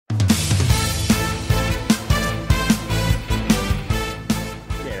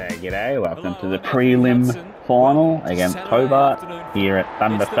G'day, welcome to the prelim final against Hobart here at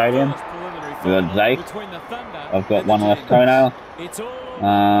Thunder Stadium. We've got Zake, I've got one less toenail.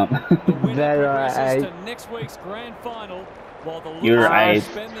 You're A.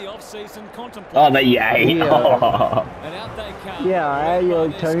 Oh, the A. Oh. Yeah, I had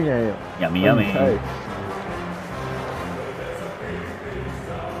your toenail. Yummy, yummy.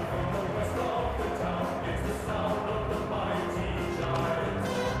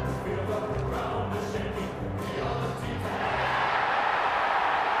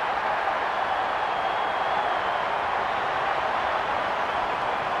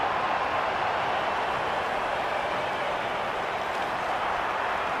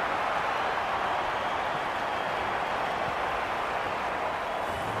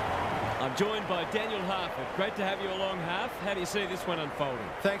 I'm joined by Daniel Harford. Great to have you along, Harf. How do you see this one unfolding?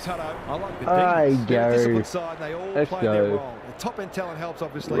 Thanks, Hutto. I like the defense. They're a disciplined side, and they all play their role. The top-end talent helps,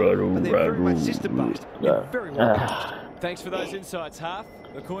 obviously, but they're very much system-based. They're very well coached. Thanks for those insights, Harf.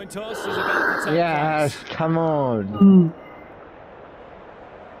 The coin toss is about to take Yes, place. come on.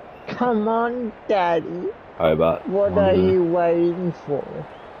 Come on, Daddy. Hobart. What are you waiting for?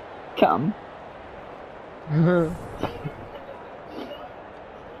 Come.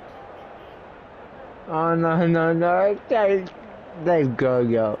 Oh, no. They've got to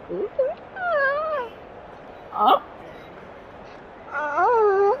go.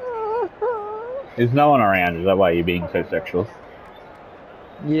 There's no one around, is that why you're being so sexual?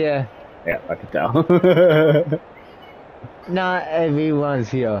 Yeah. Yeah, I can tell. Not everyone's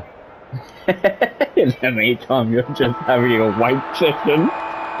here. In the meantime, you're just having a white session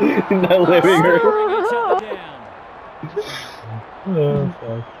in the living room.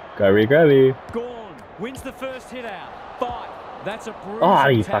 Go, Gone. Wins the first hit out. 5. That's a bruising Oh,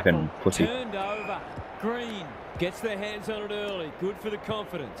 you tackle. fucking pussy. Turned over. Green gets their hands on it early. Good for the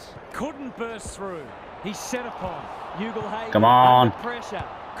confidence. Couldn't burst through. He's set upon. Ugelhagen Come on. under pressure.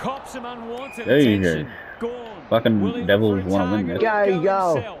 Cops some unwanted There you attention. go. Gone. Fucking Devils want to win this. Go.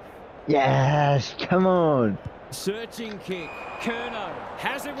 Himself. Yes, come on. Searching kick. Kerno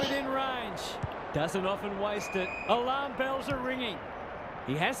has it within range. Doesn't often waste it. Alarm bells are ringing.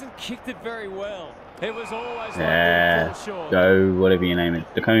 He hasn't kicked it very well. It was always likely to fall short. Go, whatever your name is.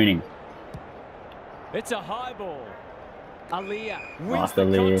 De Koning. It's a high ball. Aliyah wins the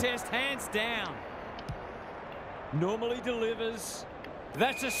contest hands down. Normally delivers.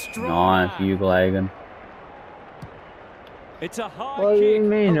 That's a strong. Nice, Ugelhagen. It's a high What do you kick,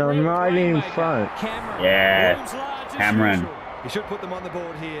 mean? a I'm real right in playmaker. front. Cameron Yeah, looms large as Cameron. usual. You should put them on the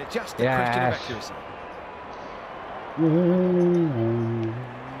board here. Just a question of accuracy.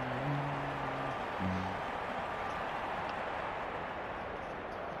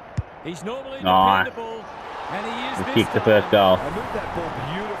 He's normally Nice. dependable, and he is We this kicked the time. first goal. They moved that ball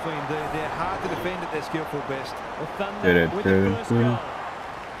beautifully indeed. They're hard to defend at their skillful best. The Thunder with the first goal.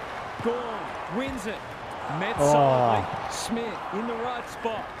 Gone wins it. Met solidly. Smith in the right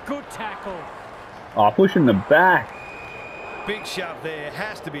spot. Good tackle. Oh, pushing the back. Big shove there.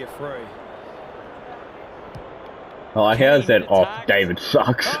 Has to be a free. Oh, like how's that off? David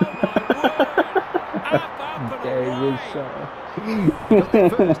sucks. Oh my word. Up and David away. Got there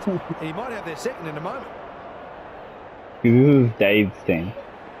first. He might have their second in a moment. Ooh, Dave's team.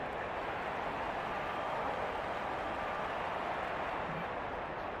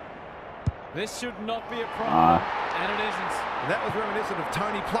 This should not be a problem, and it isn't. And that was reminiscent of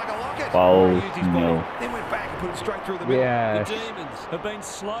Tony Plugger-Lockett. Balls, He used his body, no. then went back and put it straight through the middle. Yes. The Demons have been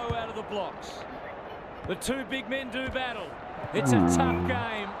slow out of the blocks. The two big men do battle. It's a tough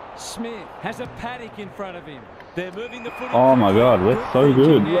game. Smith has a paddock in front of him. They're moving the foot. Oh my God, we're so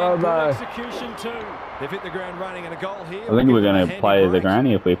good. Good execution too. They've hit the ground running and a goal here. I think we're going to play the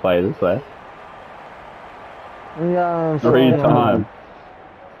granny if we play this way. No, 3 times.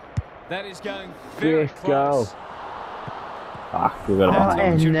 That is going very Fifth close. goal. Fuck, we got a Oh,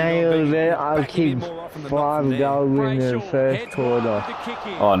 bunch. and nailed it. I'll Back him in keep more often than 5 not from there. goals in the Brayshaw first heads quarter. wide to kick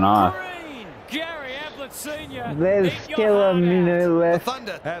in. Oh, nice. Green. Gary Ablett Sr. There's hit your still a heart out. minute The left.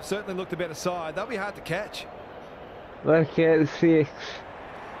 Thunder have certainly looked a better side. They'll be hard to catch. Let's get 6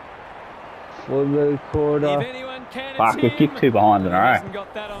 for the If quarter. anyone can, Fuck, it's we him. kicked 2 behind in a He row. hasn't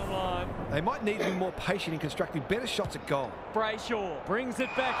got that online. They might need to be more patient in constructing better shots at goal. Brayshaw brings it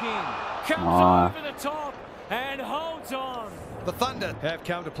back in. Comes Nice. over the top and holds on. The Thunder have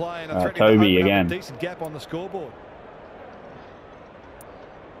come to play and are threatening Toby to open again. up a decent gap on the scoreboard.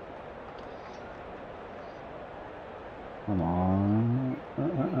 Come on. I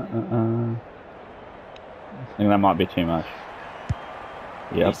think that might be too much.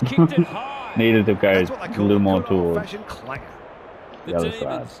 Yep. He's kicked it high. Needed to go That's what they a call little a more good towards. old-fashioned clanger. The other side.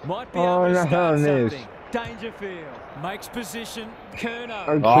 Demons might be able to start something. Dangerfield makes position.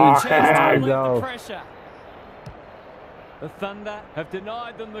 Kerno. Go. The pressure. The Thunder have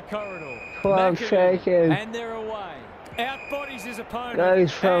denied them the corridor. 12 seconds. And they're away. Outbodies his opponent.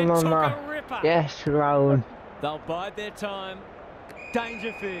 Goes from and took Mama. a ripper. Yes, Rowan. They'll bide their time.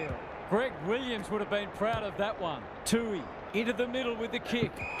 Dangerfield. Greg Williams would have been proud of that one. Tui into the middle with the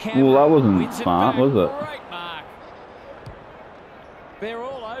kick. Well, that wasn't smart, was it? Great mark. They're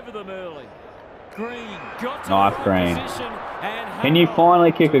all over them early. Green got to nice, Green. And can you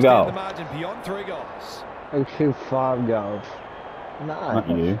finally kick a goal? The margin beyond 3 goals. I'll shoot 5 goals. No. Not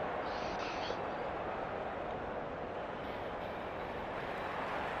you.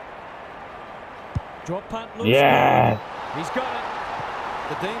 Drop punt looks yeah. Good. He's got it.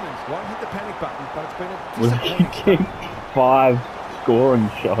 The Demons won't hit the panic button, but it's been a Was disappointing kicking 5 scoring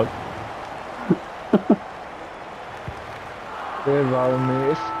shots. They're Rowan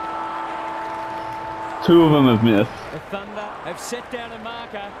missed. 2 of them have missed. The Thunder have set down a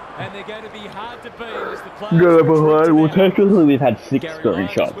marker, and they're going to be hard to beat as the players. Go behind. Well, technically we've had 6 scoring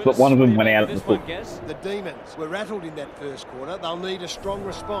shots, but one of them went out at the foot. The Demons were rattled in that first quarter. They'll need a strong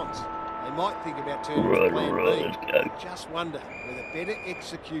response. They might think about turning to plan B. Just wonder whether better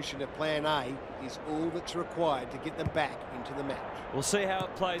execution of plan A is all that's required to get them back into the match. We'll see how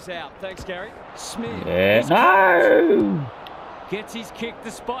it plays out. Thanks, Gary. Smith. Yeah. No! Gets his kick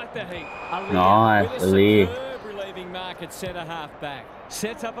despite the heat. Nice, with a superb relieving mark at centre half back.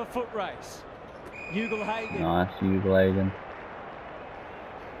 Sets up a foot race. Ugelhagen. Nice, Ugelhagen.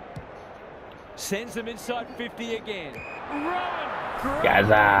 Sends them inside 50 again. Rowan.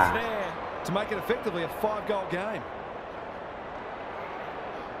 Gaza. to make it effectively a 5-goal game.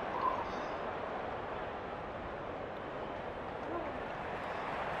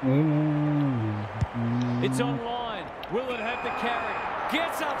 It's online. Will it have the carry?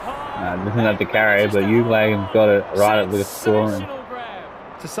 Gets up high. No, it doesn't have the carry, but Ugelhagen's got it right at the scoring.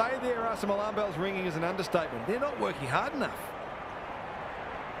 To say there are some alarm bells ringing is an understatement. They're not working hard enough.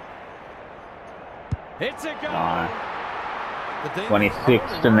 It's a goal.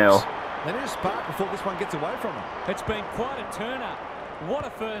 26-0. They need a spark before this one gets away from them. It's been quite a turn-up. What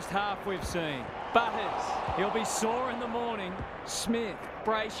a first half we've seen. Butters, he'll be sore in the morning. Smith,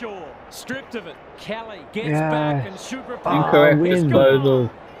 Brayshaw, stripped of it. Kelly gets back and should repeat. Incorrect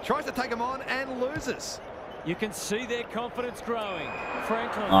disposal. Tries to take him on and loses. You can see their confidence growing.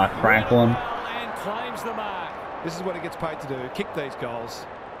 Franklin. Franklin. And claims the mark. This is what he gets paid to do. Kick these goals.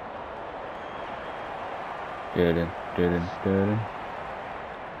 Good.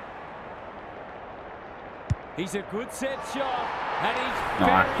 He's a good set shot. And he's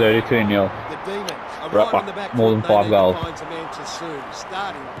nice, 32-0. The Demons are right on the back more than 5 goals. Find some answers soon,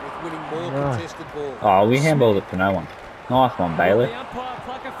 starting with winning more contested balls. Oh, we handballed it to no one. Nice one, Bailey. The umpire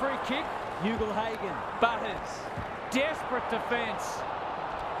pluck a free kick. Ugelhagen, Butters, desperate defence.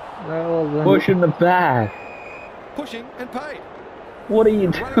 Pushing the back. Pushing and paid. What are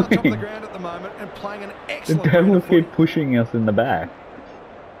you doing? Running on top of the ground at the moment and playing an The excellent Devils keep pushing us in the back.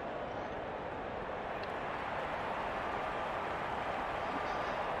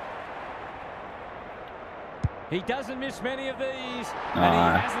 He doesn't miss many of these, and he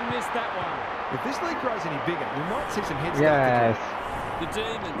hasn't missed that one. If this league grows any bigger, we might see some heads Yes. The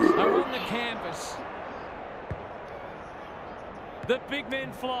Demons are on the canvas. The big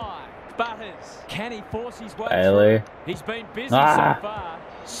men fly. Butters, can he force his way through? He's been busy so far.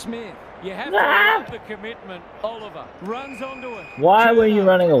 Smith, you have to love the commitment. Oliver runs onto it. Why were you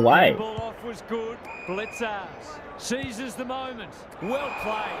running away? The ball off was good. Blitzers seizes the moment. Well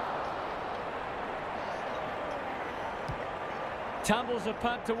played. Tumbles a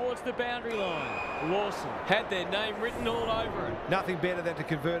punt towards the boundary line. Lawson had their name written all over it. Nothing better than to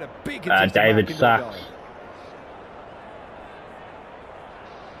convert a big David sucks.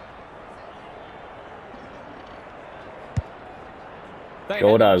 They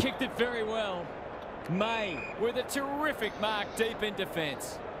haven't kicked it very well. May with a terrific mark deep in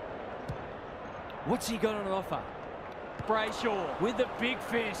defence. What's he got on offer? Brayshaw with the big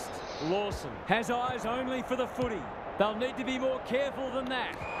fist. Lawson has eyes only for the footy. They'll need to be more careful than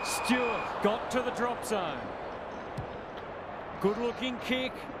that. Stewart got to the drop zone. Good-looking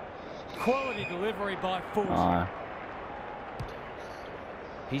kick. Quality delivery by Foot.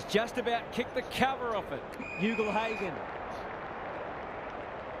 He's just about kicked the cover off it. Ugelhagen.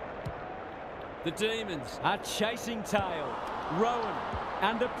 The Demons are chasing tail. Rowan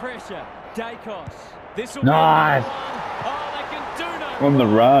under pressure. Dacos. This will nice. On the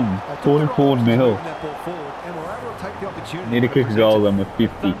run. 44-0. Need to kick a goal then with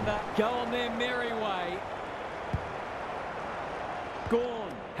 50. Go on their merry way.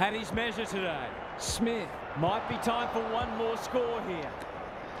 Had his measure today. Smith. Might be time for one more score here.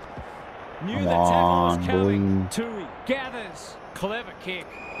 Knew the tackle was coming. Tui gathers. Clever kick.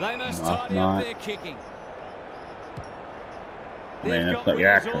 They must tidy up their kicking. I mean, it's not your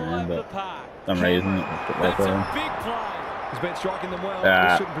action, but for some reason it's That's a big play. He's been striking them well.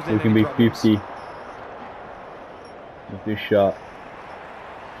 We can be 50 with this shot.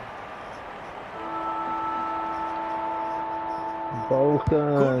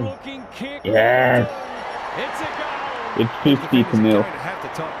 Bolton. Good-looking kick. Yes. It's a goal. It's 50 to nil. Have to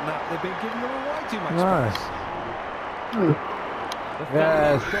tighten up. They've been giving them way too much Nice. The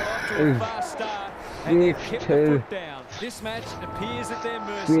Yes. got off to a fast start and they've kept the 6-2. foot down. This match appears at their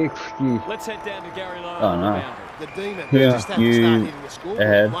mercy. 60. Let's head down to Gary Lowe Oh, on the no. boundary. The Demon Yeah, just have to you start hitting the score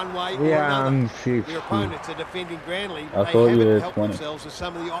ahead. one way or Yeah, another. I'm 60. Their opponents are defending grandly. I They thought you haven't were helped 20. themselves with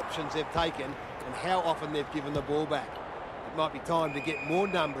some of the options they've taken and how often they've given the ball back. It might be time to get more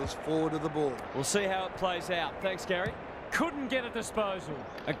numbers forward of the ball. We'll see how it plays out. Thanks, Gary. Couldn't get a disposal.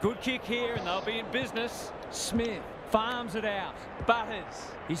 A good kick here and they'll be in business. Smith farms it out. Butters.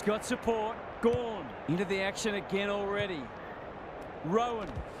 He's got support. Gorn into the action again already. Rowan.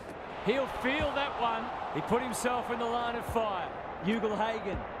 He'll feel that one. He put himself in the line of fire.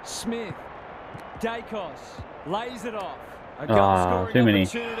 Ugle-Hagan. Smith. Dacos. Lays it off. A goal-scoring too many.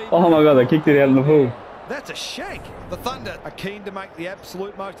 opportunity. Oh my god, they kicked it out in the pool. That's a shake. The Thunder are keen to make the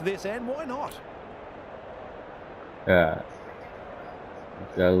absolute most of this, and why not? Alright.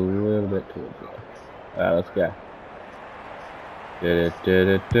 Let's go a little bit towards it. Alright, let's go. Put your It's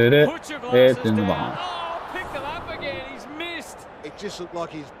glasses in the down. behind. Oh, pick them up again. He's missed. It just looked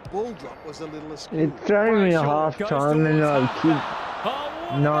like his ball drop was a little askew. It's only a half time and I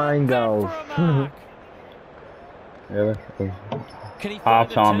kicked 9 goals. Really? Can he Half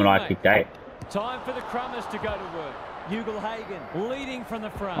find a time and I teammate? kicked 8. Time for the Crummers to go to work. Ugle-Hagan leading from the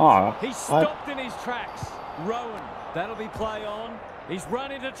front. Oh, He's stopped in his tracks. Rowan, that'll be play on. He's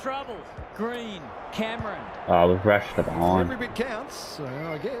run into trouble. Green, Cameron. Oh, we've rushed to behind. Every bit counts, so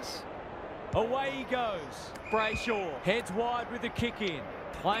I guess. Away he goes. Brayshaw heads wide with the kick in.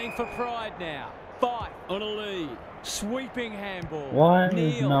 Playing for pride now. Fife on a lead. Sweeping handball. Why is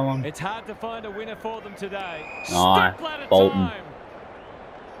Neil. no one? It's hard to find a winner for them today. Nice. Step ladder Bolton. time.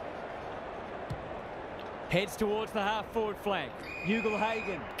 Heads towards the half-forward flank.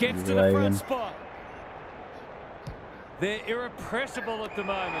 Ugle-Hagan gets to the front Ugle-Hagan. spot. They're irrepressible at the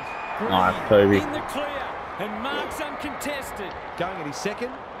moment. Green Nice, Toby. in the clear and marks uncontested. Going at his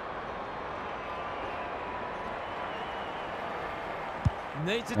second.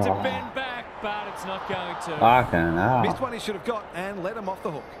 Needs it to bend back, but it's not going to. Fucking hell. Missed one he should have got and let him off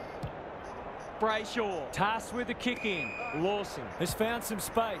the hook. Brayshaw tasked with the kick in. Lawson has found some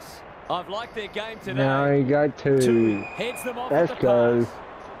space. I've liked their game today. Now you go Tui to. heads them off Let's at the go.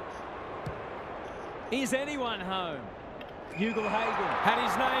 pass. Is anyone home? Ugle-Hagan had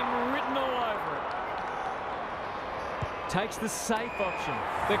his name written all over it. Takes the safe option.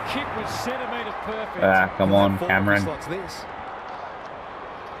 The kick was centimetre perfect. Come on, Four Cameron. slots this.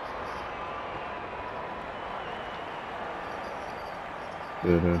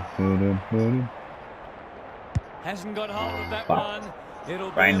 Hasn't got hold of that Fuck. one.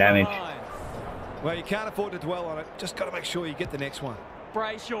 It'll Brain be damage. behind. Well, you can't afford to dwell on it. Just got to make sure you get the next one.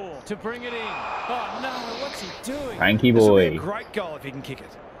 Brayshaw to bring it in. Oh no, what's he doing? Frankie This will be boy. a great goal if he can kick it.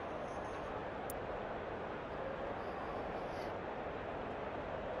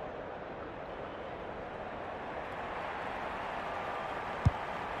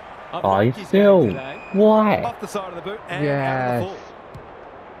 I've Oh, liked he's his game still. today. Why? Off the side of the boot and out Yes. of the full.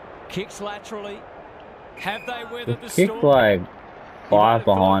 Kicks laterally. Have they We weathered the kicked storm? like You might 5 have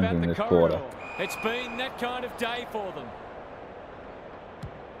thought behind about in the this corridor. quarter. It's been that kind of day for them.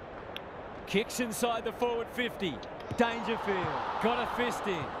 Kicks inside the forward 50. Dangerfield got a fist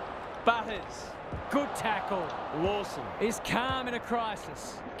in. Butters. Good tackle. Lawson is calm in a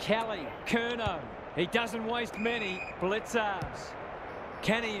crisis. Kelly. Curnow. He doesn't waste many. Blitzars.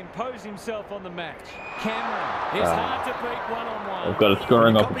 Can he impose himself on the match? Cameron is hard to beat one-on-one. We've got a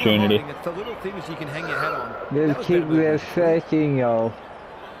scoring Copy the opportunity. holding. It's the little things you can hang your hat on. They'll That was kick better than their that. second goal.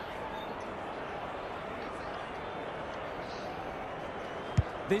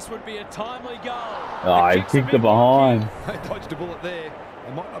 This would be a timely goal. Oh, he kick's a kicked the bit behind. They dodged a bullet there.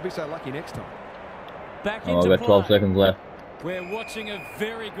 They might not be so lucky next time. Back Oh, into we've got 12 play. seconds left We're watching a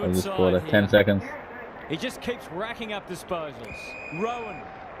very of good this side quarter. here. 10 seconds. He just keeps racking up disposals. Rowan.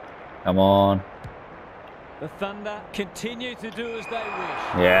 Come on. The Thunder continue to do as they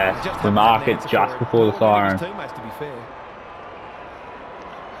wish. Yes, Just we haven't mark had an it answer just for before the Nor did siren. his teammates, to be fair.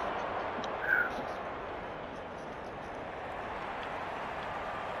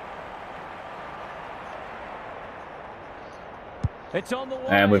 It's on the way.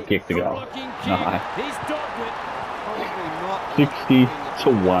 And we've kicked the goal. Nice. He's dogged it. Probably not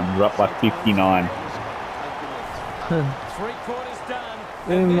 60-1. We're up by 59. 3/4 done.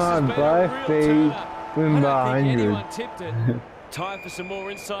 In my birthday, win by 100. Anyone tipped it. Time for some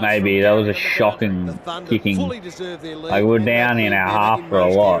more insights. Maybe that was a shocking kicking. Like, we're down in our half for a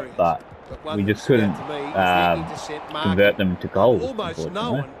lot, but we just couldn't convert them to goals.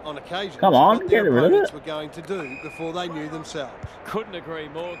 Unfortunately. Come on, get rid of it. Were going to do before they knew themselves. Couldn't agree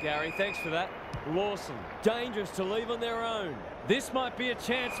more, Gary. Thanks for that. Lawson, dangerous to leave on their own. This might be a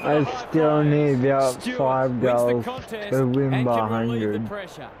chance for I still need about 5 goals to win by 100.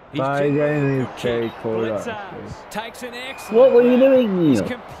 But I don't need 3/4. Takes an excellent. What were you doing, Neil?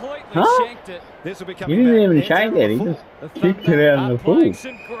 Huh? You didn't even shank it. He just kicked it out in the pool. It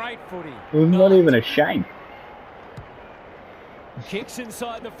was not even a shank. Kicks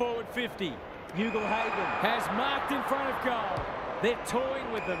inside the forward 50. Ugelhagen has marked in front of goal. They're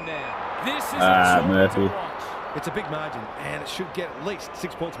toying with them now. This is a Murphy. to watch. It's a big margin, and it should get at least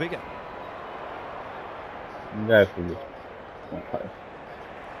 6 points bigger. Go for this.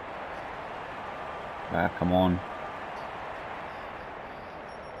 Come on.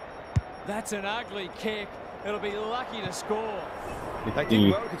 That's an ugly kick. It'll be lucky to score. They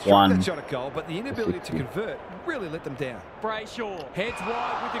did well to construct that shot at goal, but the inability to convert really let them down. Brayshaw heads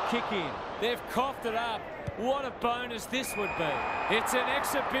wide with the kick in. They've coughed it up. What a bonus this would be. It's an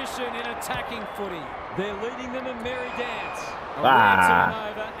exhibition in attacking footy. They're leading them a merry dance. A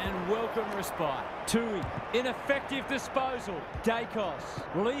turnover and welcome respite. Tui, ineffective disposal. Dacos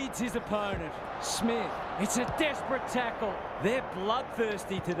leads his opponent. Smith, it's a desperate tackle. They're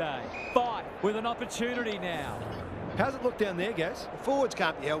bloodthirsty today. Fight with an opportunity now. How's it look down there, Gaz? The forwards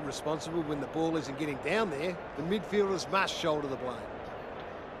can't be held responsible when the ball isn't getting down there. The midfielders must shoulder the blame.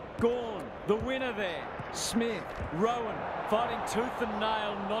 Gorn, the winner there. Smith, Rowan, fighting tooth and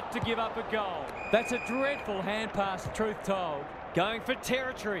nail not to give up a goal. That's a dreadful hand pass, truth told. Going for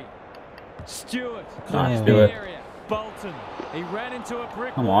territory. Stewart clears the area. Bolton, he ran into a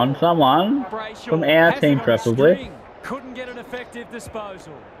brick. Come on, someone from our team preferably. Couldn't get an effective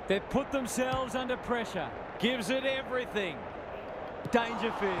disposal. They've put themselves under pressure. Gives it everything.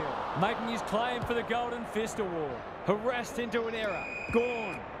 Dangerfield making his claim for the Golden Fist Award. Harassed into an error.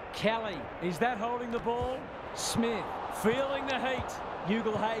 Gorn. Kelly, is that holding the ball? Smith, feeling the heat.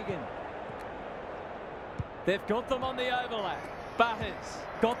 Ugelhagen. They've got them on the overlap. Butters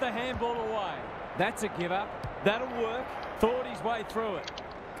got the handball away. That's a give up. That'll work. Thought his way through it.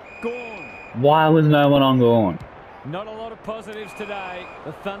 Gorn. Why was no one on Gorn? Not a lot of positives today.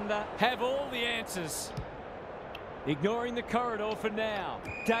 The Thunder have all the answers. Ignoring the corridor for now.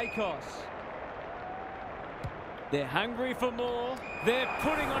 Dacos. They're hungry for more. They're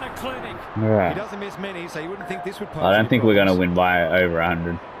putting on a clinic. He doesn't miss many, so you wouldn't think this would pose. I don't think we're going to win by over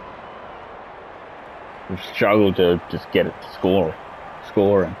 100. We've struggled to just get it to scoring.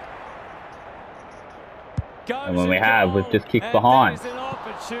 And when we have, we've just kicked behind.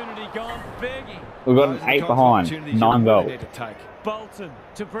 We've got an 8 behind, 9 goals. Bolton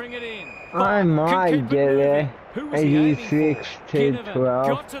to bring it in. I might get there. 86 to 12.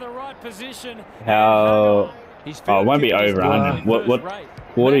 Got to the right position. How? Oh, it won't be over 100. What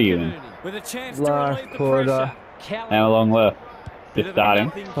quarter are you in? Last quarter. How long left? Just starting.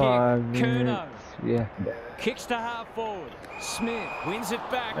 5 minutes. Yeah. Kicks to half forward. Smith wins it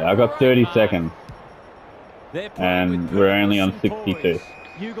back. Yeah, I got 30 seconds. And we're only on 62.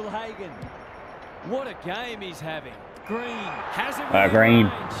 Ugelhagen. What a game he's having. Green has it.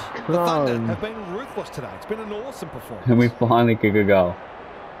 Green. The Thunder have been ruthless today. It's been an awesome performance. And we finally kick a goal.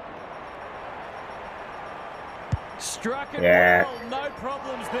 Struck it well. No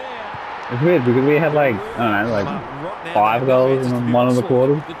problems there. It's weird because we had like, I don't know, like 5 goals in one of the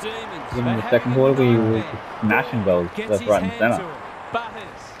quarters. In the second quarter we were smashing goals left, right and centre.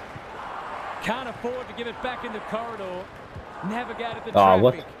 Butters can't afford to give it back in the corridor. Navigated the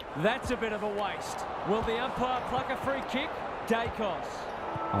traffic. That's a bit of a waste. Will the umpire pluck a free kick? Dacos.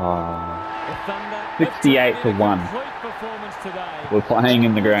 68-1. We're playing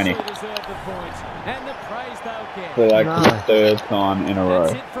in the granny. For like the 3rd time in a row.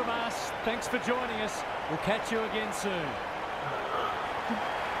 That's it from us. Thanks for joining us. We'll catch you again soon.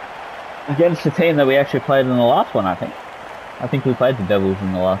 Against the team that we actually played in the last one, I think. I think we played the Devils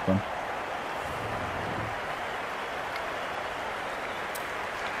in the last one.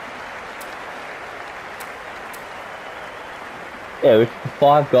 Yeah, we took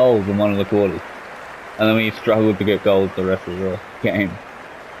 5 goals in one of the quarters. And then we struggled to get goals the rest of the game.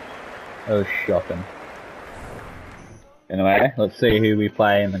 That was shocking. Anyway, let's see who we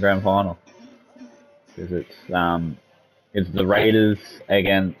play in the grand final. Because it's It's the Raiders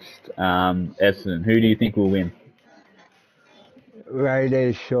against Essendon. Who do you think will win?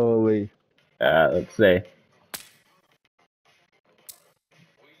 Raiders, surely. Let's see.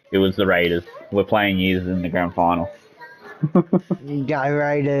 It was the Raiders. We're playing years in the grand final. Go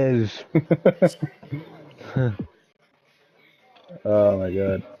Raiders. Oh my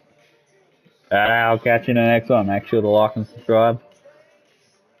god. I'll catch you in the next one. Make sure to like and subscribe.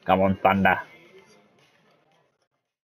 Come on, Thunder.